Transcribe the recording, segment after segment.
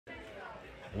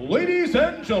Ladies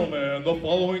and gentlemen, the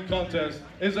following contest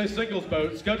is a singles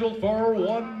bout scheduled for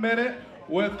 1 minute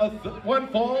with one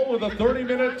fall with a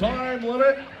 30-minute time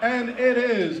limit, and it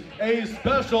is a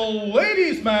special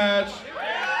ladies match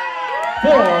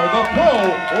for the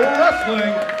Pro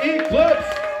Wrestling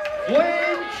Eclipse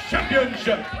Flame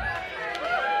Championship.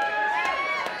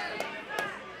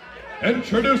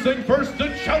 Introducing first the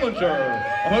challenger,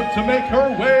 about to make her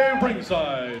way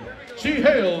ringside. She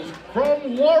hails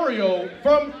from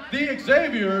the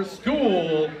Xavier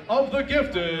School of the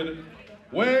Gifted,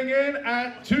 weighing in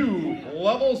at 2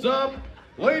 levels up,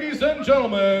 ladies and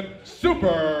gentlemen,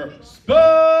 Super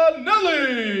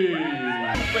Spinelli!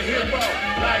 Superhero,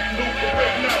 like Luca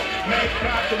Rigno, make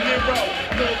Rock the Miro,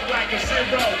 look like a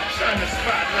zero, shine the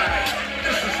spotlight.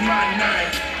 This is my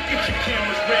night, get your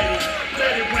cameras ready,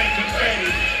 let it rain confetti.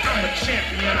 I'm a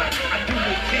champion, I do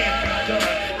what can't be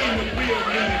done, in the real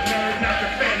league, nerd, not the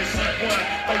fantasy one.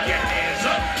 Throw your hands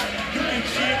up, you can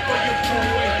cheer for your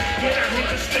boy, when I hit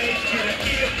the stage, get an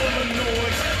ear full of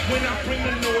noise, when I bring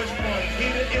the noise from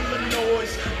here to Illinois,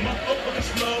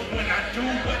 motherfuckers love when I do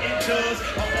what it does,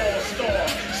 an all-star,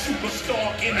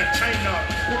 superstar, entertainer,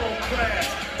 world class,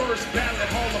 first ballot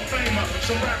Hall of Famer.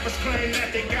 Some rappers claim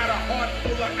that they got a heart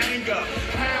full of anger.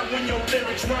 How when your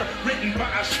lyrics were written by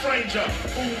a stranger?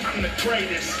 Ooh, I'm the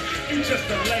greatest, you just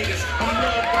the latest, I'm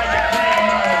loved by your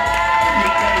grandmama.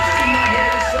 See, my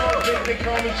head is so big, they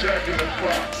call me Jack in the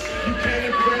Box. You can't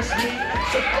impress me,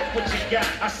 so fuck what you got.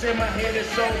 I said my head is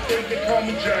so big, they call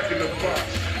me Jack in the Box.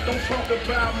 Don't talk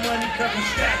about money, cause I'm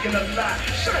stacking a lot.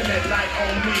 Shine that light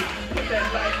on me, put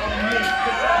that light on me,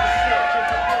 cause all the shit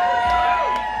just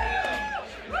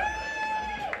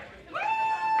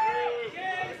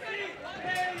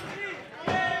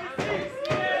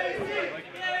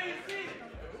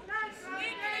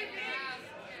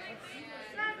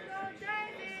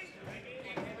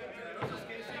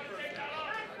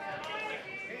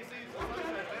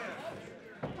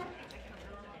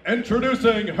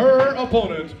Introducing her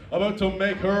opponent, about to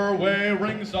make her way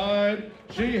ringside.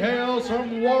 She hails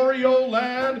from Wario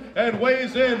Land and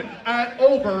weighs in at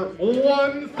over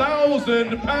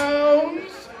 1,000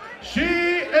 pounds. She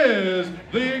is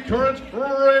the current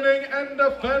reigning and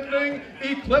defending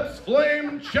Eclipse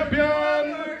Flame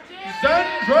Champion,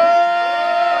 Xandra!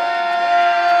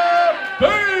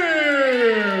 Bale!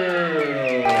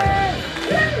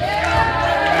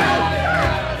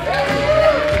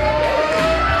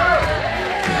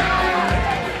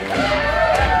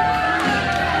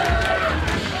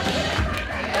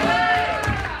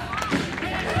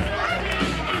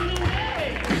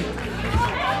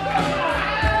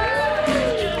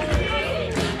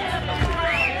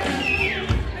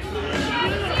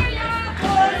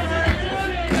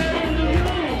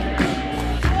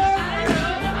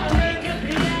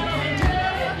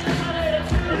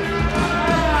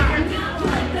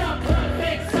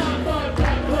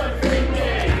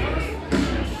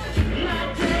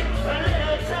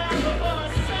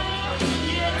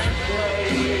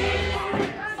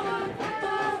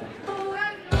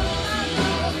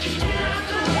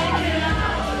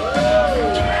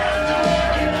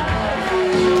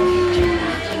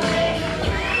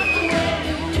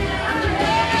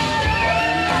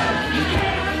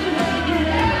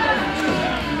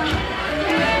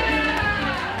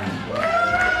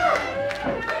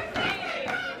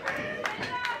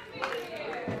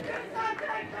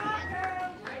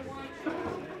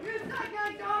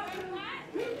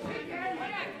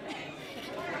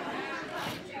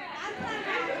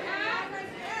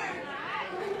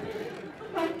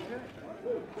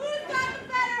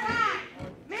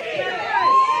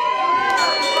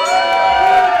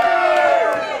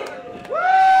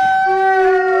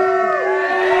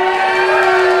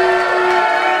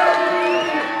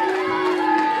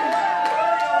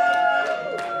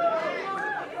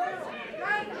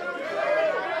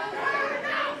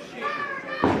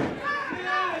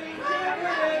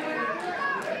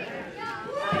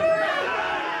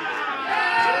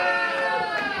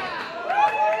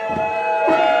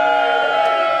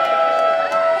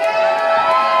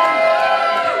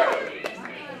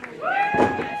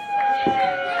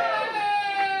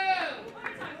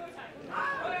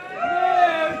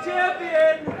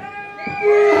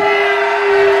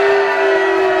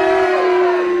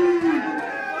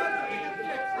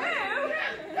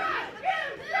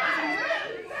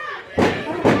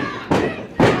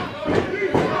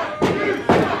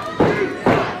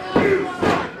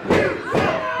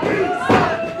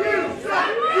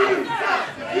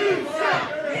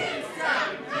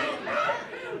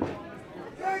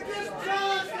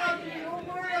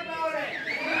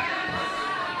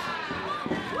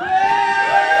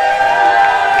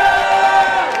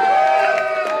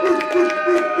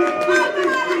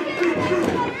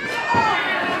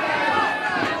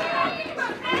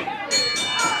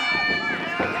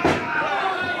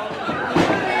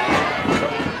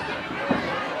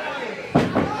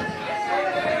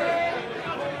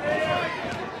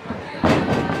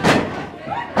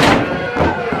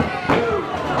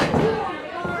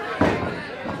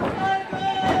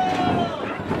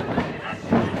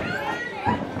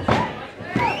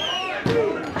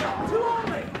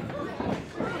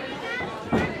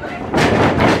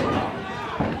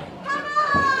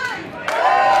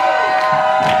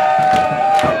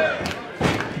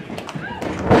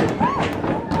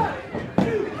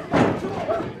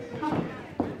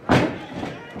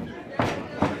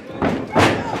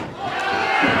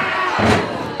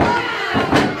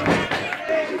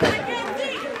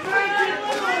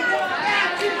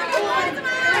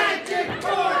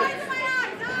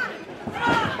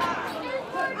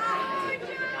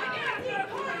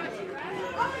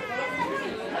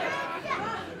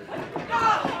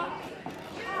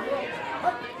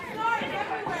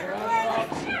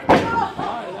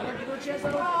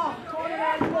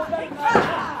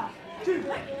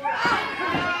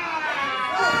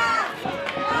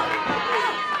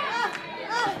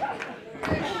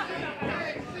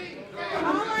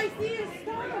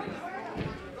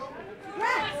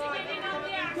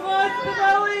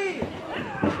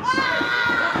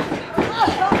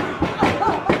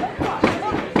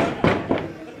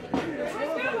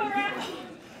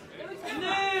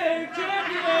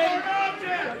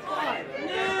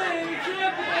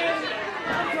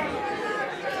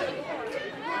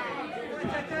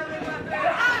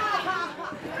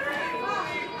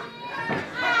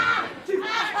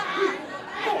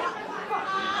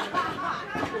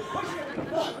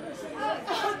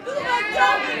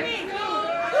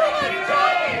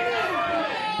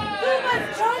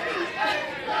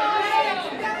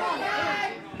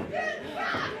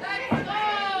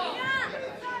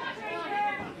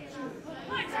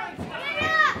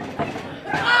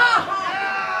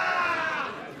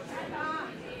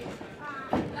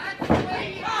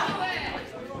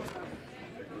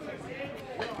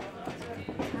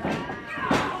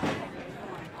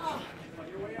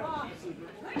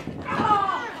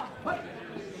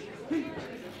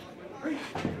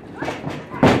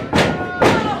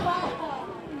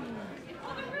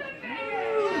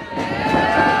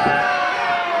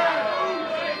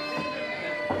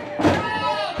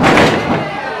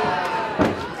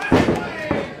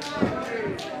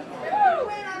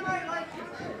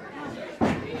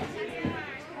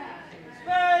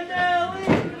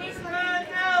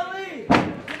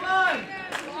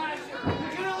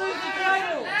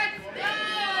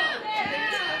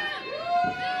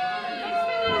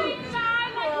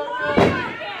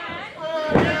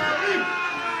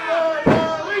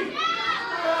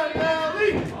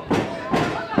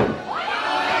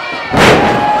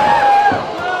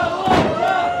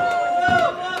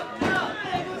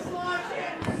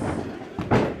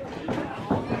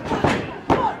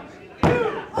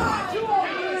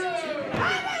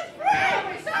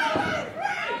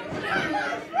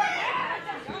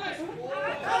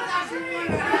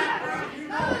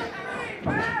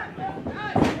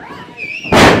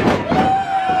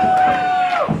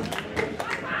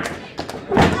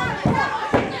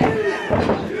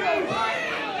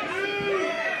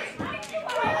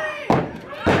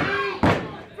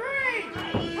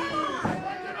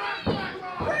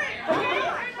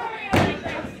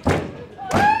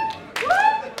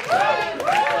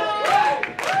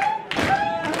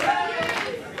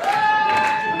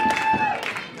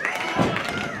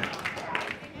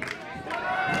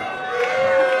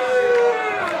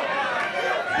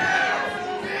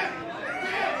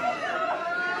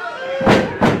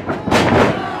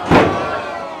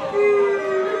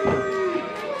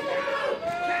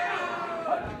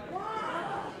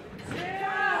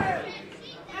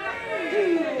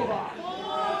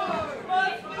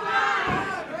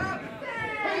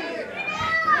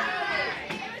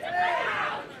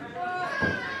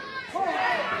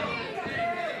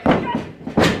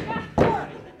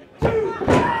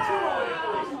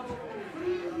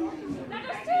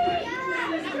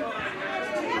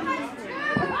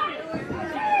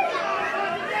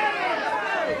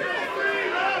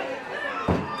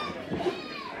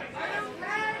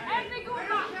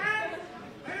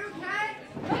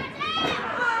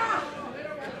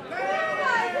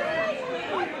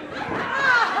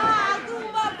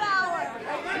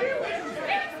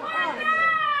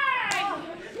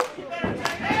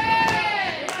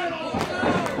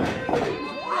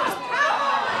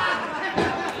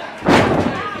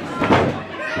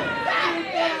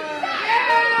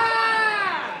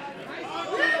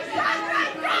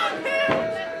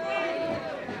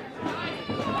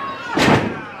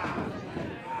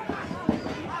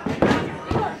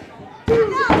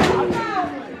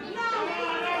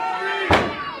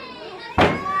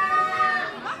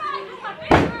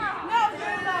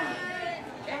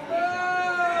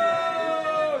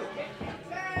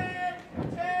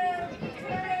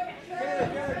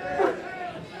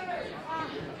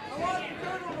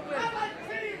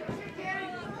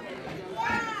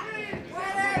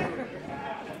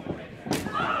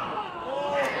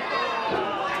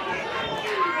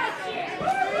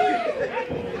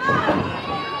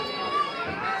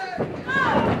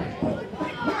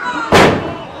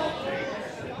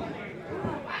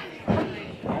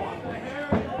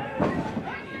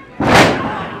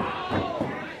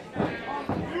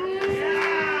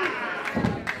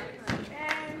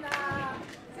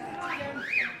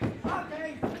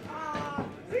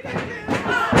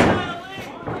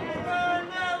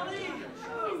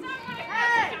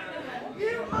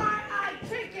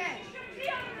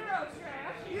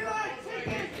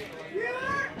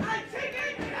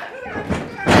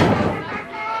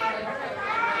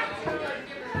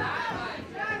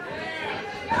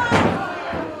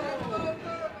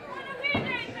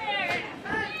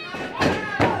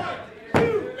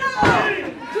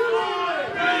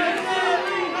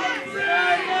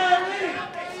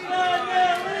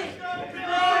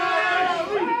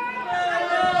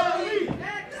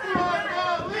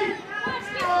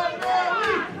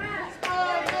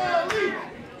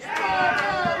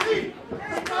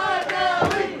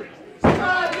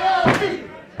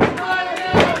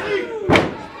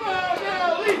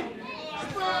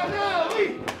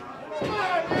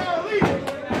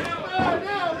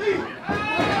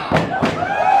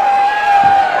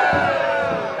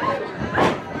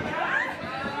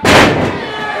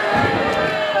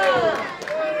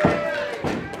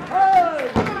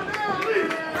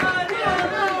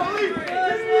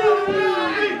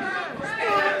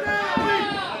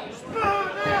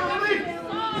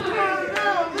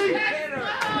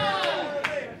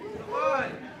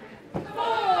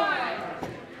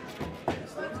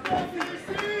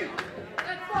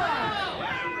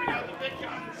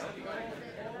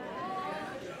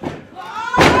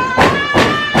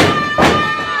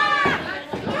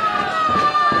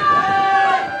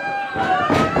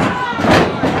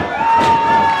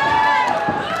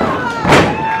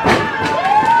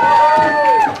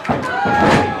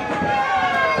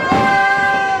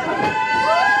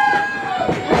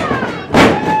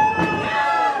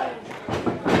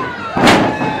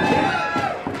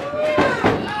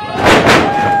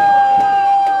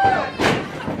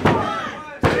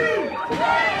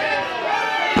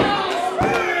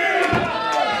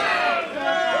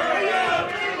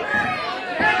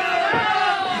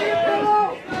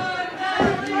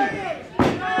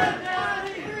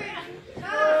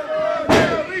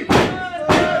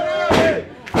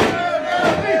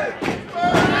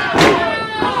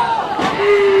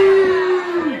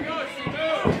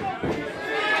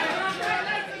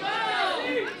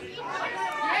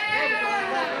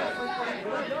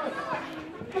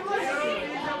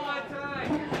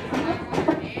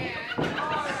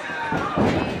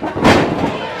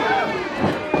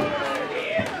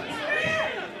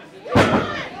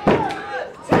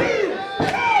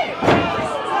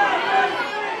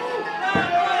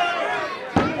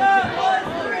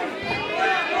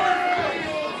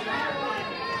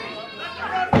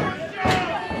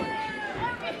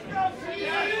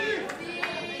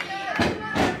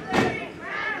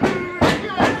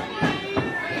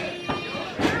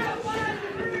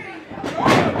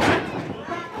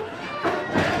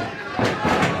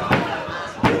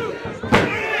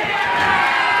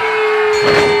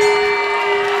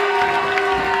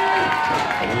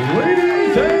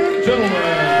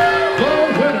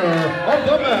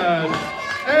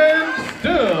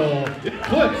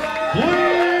 Eclipse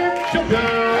Flame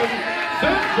Champion.